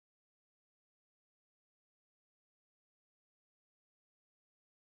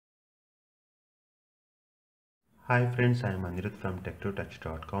Hi friends, I am Anirudh from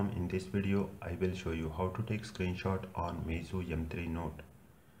tech2touch.com. In this video, I will show you how to take screenshot on Meizu M3 Note.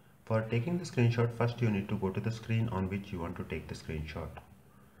 For taking the screenshot, first you need to go to the screen on which you want to take the screenshot.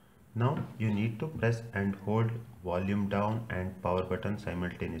 Now you need to press and hold volume down and power button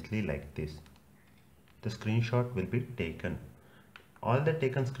simultaneously like this. The screenshot will be taken. All the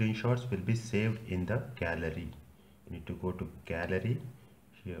taken screenshots will be saved in the gallery. You need to go to gallery,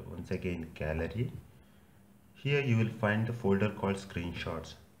 here once again gallery. Here you will find the folder called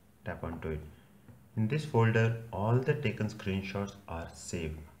screenshots. Tap onto it. In this folder, all the taken screenshots are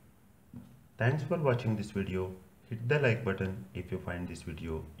saved. Thanks for watching this video. Hit the like button if you find this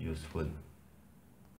video useful.